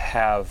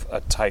have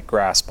a tight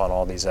grasp on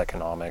all these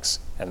economics.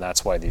 And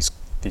that's why these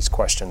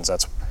questions,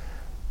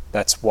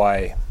 that's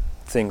why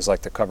things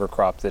like the cover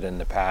crop that in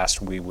the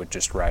past we would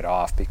just write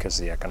off because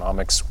the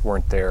economics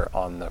weren't there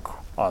on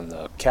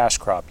the cash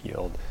crop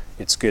yield.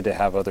 It's good to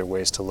have other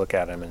ways to look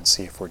at them and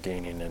see if we're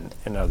gaining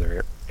in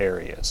other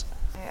areas.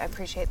 I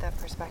appreciate that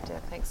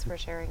perspective. Thanks for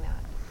sharing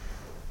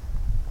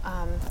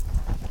that.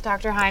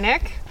 Dr.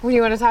 Heineck, do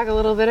you want to talk a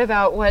little bit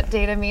about what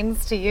data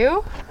means to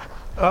you?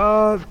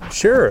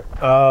 Sure.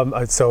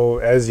 So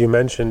as you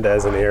mentioned,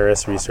 as an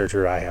ARS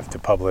researcher, I have to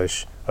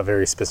publish a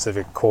very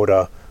specific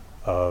quota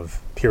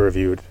of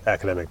peer-reviewed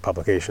academic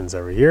publications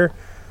every year.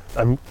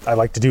 I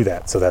like to do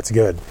that, so that's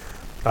good.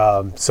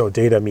 So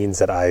data means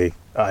that I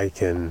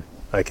can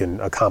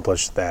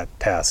accomplish that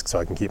task, so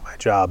I can keep my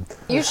job.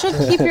 You should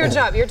keep your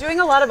job. You're doing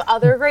a lot of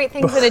other great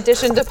things in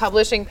addition to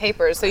publishing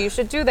papers, so you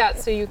should do that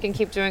so you can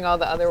keep doing all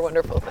the other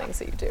wonderful things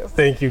that you do.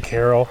 Thank you,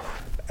 Carol.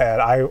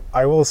 And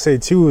I will say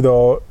too,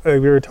 though, we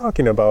were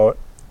talking about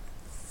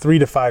 3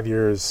 to 5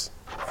 years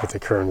with the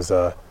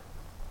Kernza.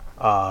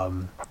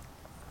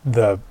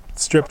 The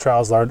strip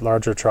trials,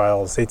 larger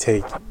trials, they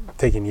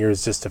taking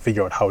years just to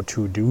figure out how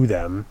to do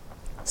them.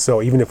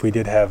 So even if we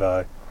did have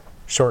a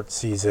short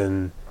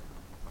season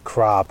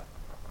crop,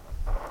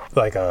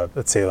 like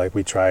let's say like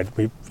we tried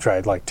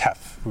like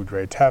teff, food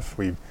grade teff.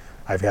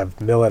 I have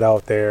millet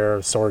out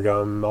there,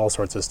 sorghum, all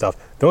sorts of stuff.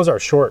 Those are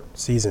short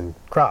season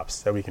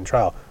crops that we can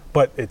trial,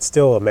 but it's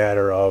still a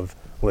matter of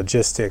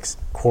logistics,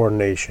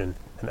 coordination,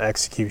 and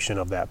execution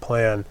of that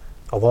plan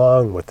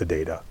along with the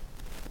data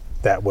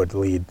that would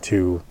lead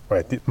to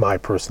my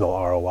personal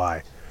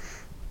ROI.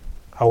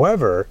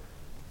 However,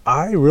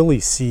 I really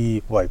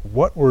see like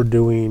what we're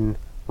doing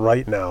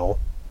right now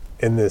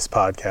in this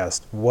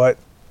podcast, what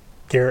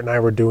Garrett and I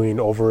were doing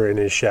over in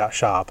his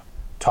shop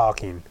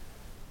talking,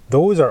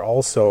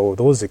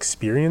 those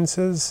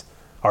experiences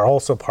are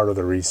also part of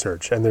the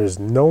research. And there's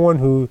no one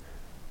who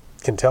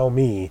can tell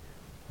me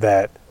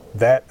that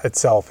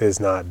itself is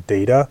not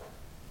data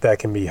that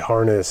can be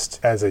harnessed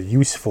as a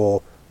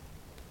useful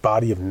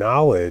body of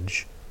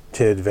knowledge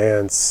to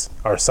advance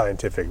our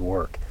scientific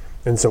work.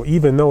 And so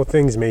even though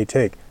things may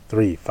take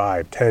 3,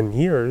 5, 10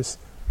 years,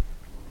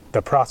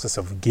 the process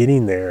of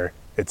getting there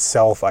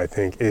itself, I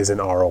think, is an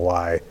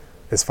ROI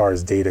as far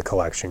as data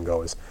collection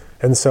goes.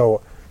 And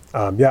so,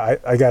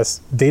 I guess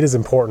data is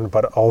important,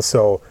 but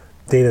also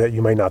data that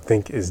you might not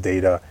think is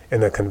data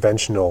in a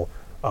conventional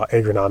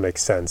agronomic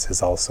sense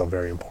is also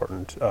very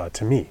important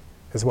to me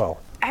as well.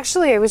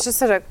 Actually, I was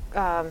just at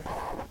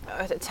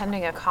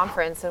attending a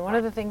conference, and one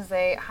of the things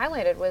they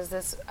highlighted was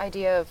this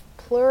idea of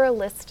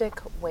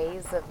pluralistic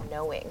ways of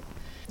knowing.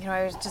 You know,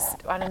 I was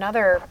just on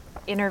another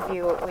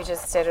interview we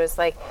just did. It was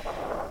like,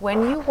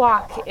 when you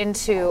walk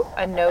into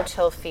a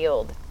no-till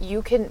field,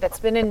 that's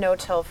been in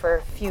no-till for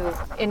a few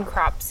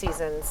in-crop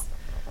seasons,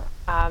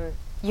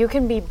 you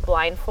can be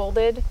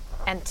blindfolded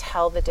and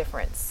tell the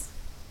difference,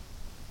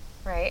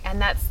 right?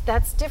 And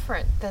that's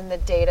different than the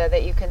data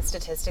that you can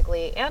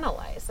statistically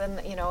analyze.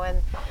 And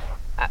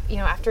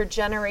after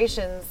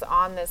generations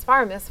on this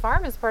farm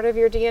is part of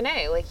your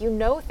DNA. Like, you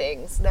know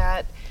things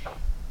that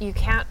you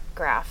can't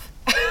graph.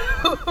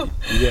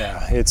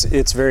 Yeah,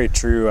 it's very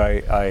true.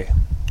 I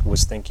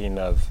was thinking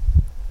of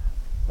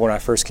when I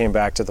first came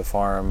back to the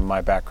farm,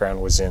 my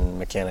background was in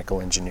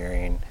mechanical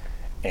engineering,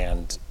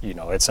 and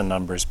it's a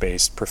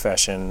numbers-based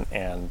profession,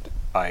 and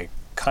I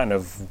kind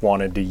of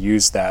wanted to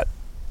use that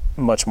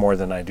much more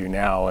than I do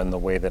now in the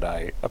way that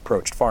I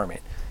approached farming.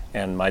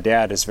 And my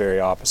dad is very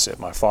opposite.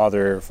 My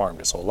father farmed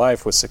his whole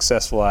life, was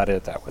successful at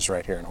it. That was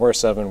right here in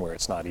Horsehaven, where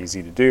it's not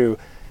easy to do.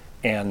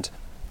 And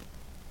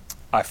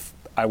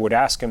I would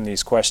ask him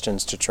these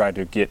questions to try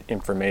to get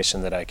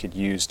information that I could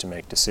use to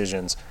make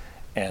decisions.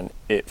 And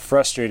it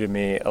frustrated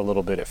me a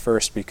little bit at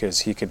first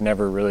because he could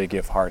never really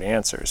give hard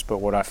answers. But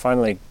what I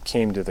finally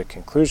came to the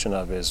conclusion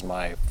of is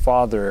my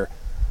father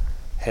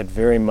had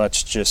very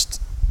much just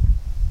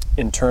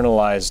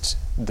internalized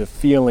the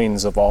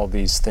feelings of all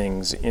these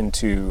things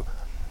into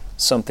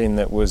something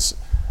that was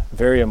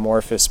very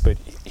amorphous, but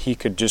he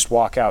could just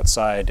walk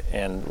outside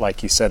and,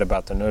 like you said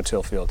about the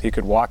no-till field, he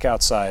could walk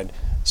outside,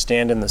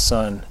 stand in the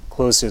sun,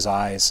 close his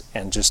eyes,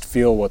 and just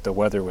feel what the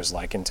weather was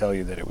like and tell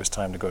you that it was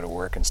time to go to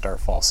work and start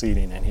fall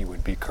seeding, and he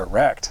would be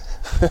correct.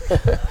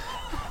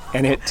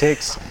 And it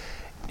takes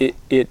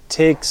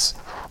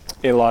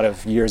a lot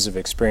of years of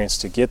experience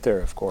to get there,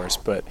 of course,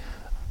 but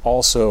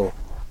also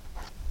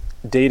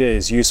data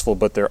is useful,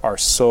 but there are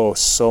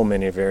so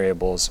many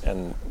variables,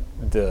 and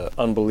the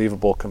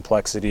unbelievable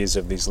complexities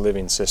of these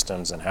living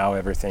systems and how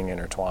everything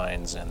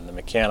intertwines, and the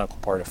mechanical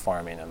part of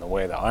farming and the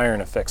way the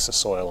iron affects the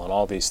soil and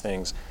all these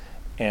things.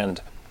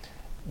 And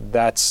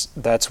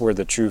that's where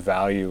the true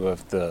value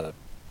of the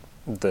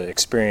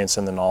experience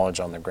and the knowledge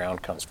on the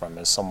ground comes from,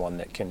 is someone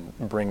that can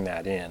bring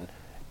that in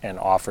and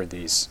offer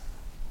these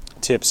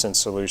tips and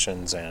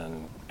solutions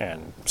and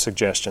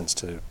suggestions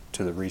to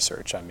the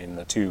research. I mean,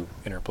 the two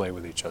interplay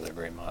with each other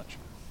very much.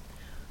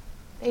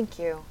 Thank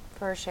you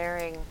for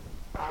sharing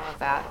all of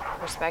that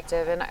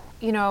perspective. And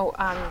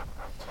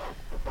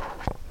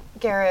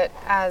Garrett,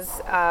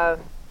 as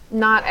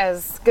not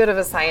as good of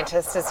a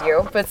scientist as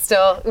you, but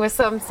still with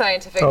some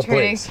scientific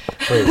training.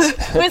 Please.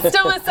 But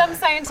still with some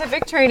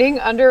scientific training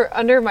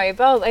under my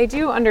belt, I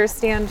do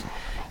understand,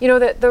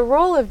 that the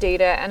role of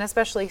data, and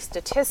especially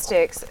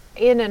statistics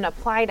in an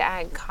applied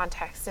ag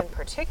context in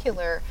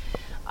particular,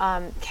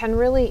 can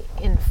really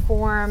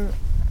inform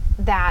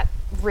that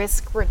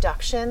risk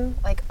reduction.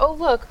 Like, oh,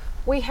 look,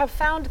 we have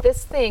found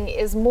this thing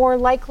is more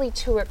likely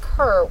to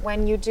occur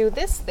when you do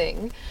this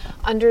thing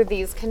under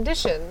these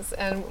conditions.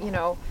 And,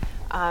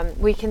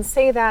 we can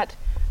say that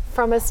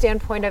from a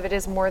standpoint of it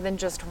is more than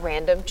just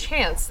random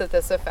chance that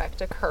this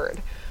effect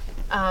occurred.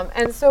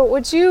 And so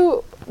would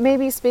you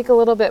maybe speak a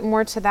little bit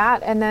more to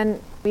that? And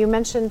then you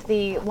mentioned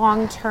the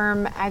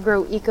long-term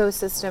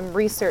agroecosystem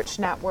research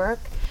network,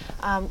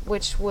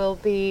 which will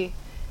be,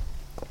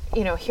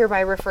 hereby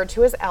referred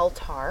to as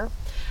LTAR.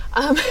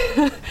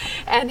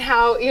 And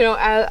how,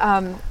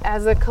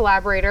 as a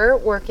collaborator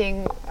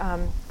working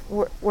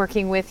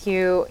with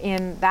you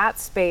in that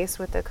space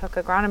with the Cook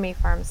Agronomy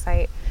Farm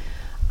site,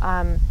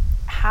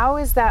 how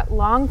is that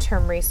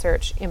long-term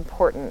research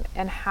important,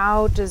 and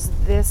how does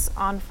this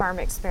on-farm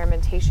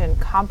experimentation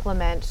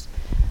complement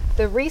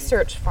the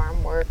research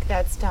farm work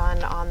that's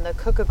done on the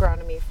Cook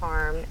Agronomy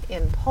Farm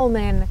in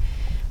Pullman,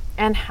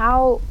 and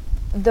how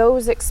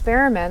those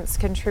experiments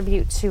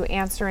contribute to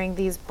answering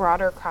these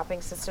broader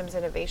cropping systems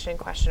innovation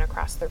question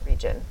across the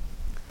region?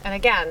 And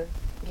again,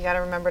 you got to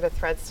remember to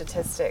thread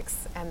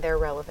statistics and their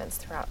relevance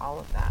throughout all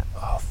of that.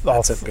 Oh,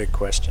 that's a big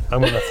question. I'm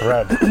going to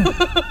thread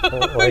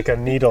like a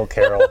needle,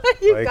 Carol.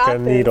 Like a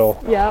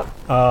needle. Yep.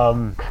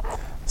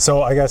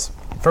 So I guess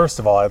first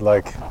of all, I'd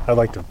like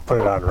to put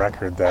it on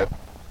record that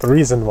the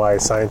reason why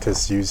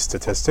scientists use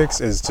statistics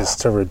is just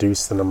to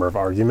reduce the number of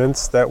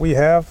arguments that we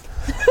have.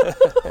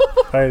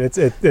 Right?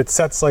 It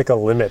sets like a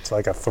limit,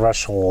 like a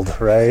threshold,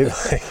 right?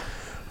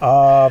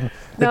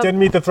 It didn't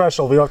meet the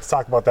threshold. We don't have to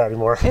talk about that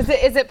anymore. Is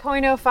it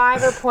 0.05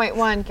 or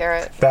 0.1,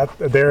 Garrett?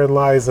 Therein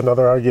lies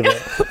another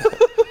argument.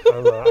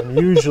 I'm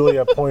usually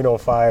a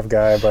 0.05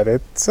 guy, but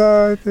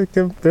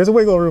there's a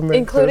wiggle room there.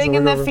 Including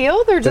in the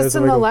field or just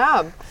in the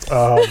lab?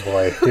 Oh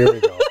boy, here we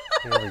go.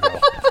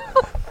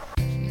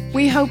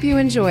 We hope you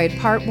enjoyed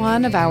part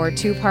 1 of our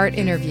 2-part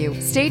interview.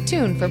 Stay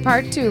tuned for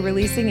part 2,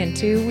 releasing in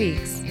 2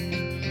 weeks.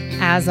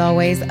 As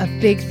always, a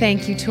big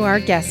thank you to our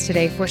guests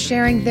today for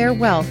sharing their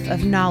wealth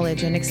of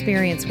knowledge and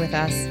experience with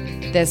us.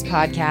 This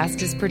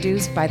podcast is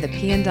produced by the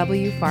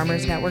PNW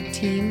Farmers Network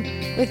team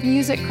with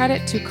music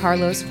credit to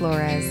Carlos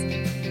Flores.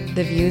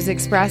 The views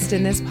expressed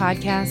in this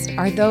podcast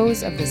are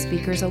those of the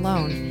speakers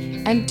alone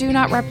and do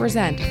not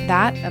represent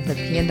that of the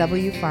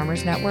PNW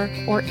Farmers Network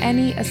or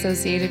any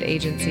associated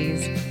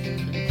agencies.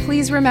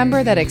 Please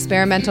remember that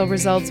experimental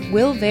results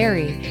will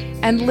vary,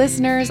 and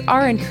listeners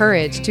are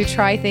encouraged to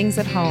try things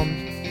at home.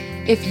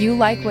 If you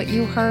like what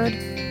you heard,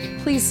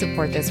 please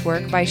support this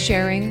work by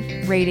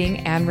sharing, rating,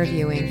 and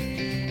reviewing.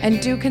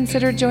 And do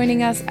consider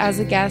joining us as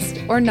a guest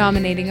or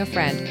nominating a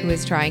friend who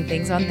is trying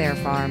things on their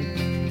farm.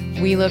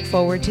 We look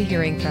forward to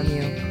hearing from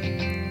you.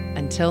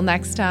 Until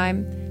next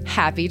time,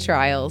 happy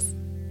trials.